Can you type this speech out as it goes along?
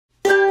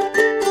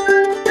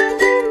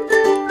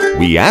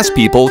We ask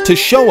people to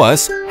show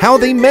us how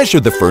they measure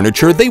the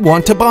furniture they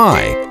want to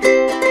buy.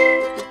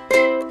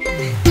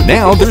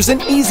 Now there's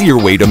an easier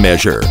way to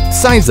measure.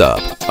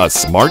 SizeUp, a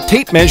smart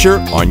tape measure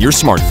on your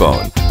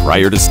smartphone.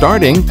 Prior to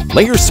starting,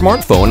 lay your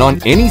smartphone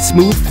on any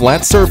smooth,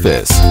 flat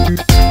surface.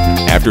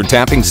 After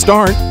tapping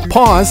Start,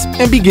 pause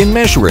and begin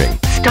measuring.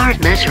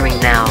 Start measuring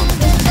now.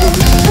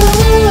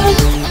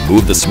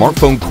 Move the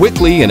smartphone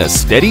quickly in a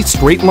steady,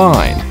 straight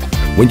line.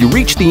 When you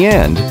reach the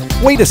end,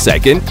 wait a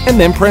second and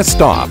then press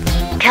Stop.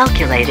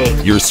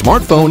 Calculating. Your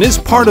smartphone is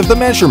part of the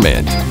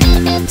measurement.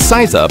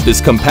 SizeUp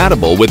is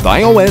compatible with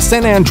iOS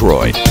and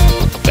Android.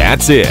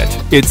 That's it.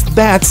 It's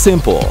that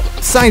simple.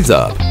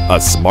 SizeUp,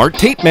 a smart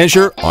tape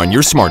measure on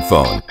your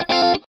smartphone.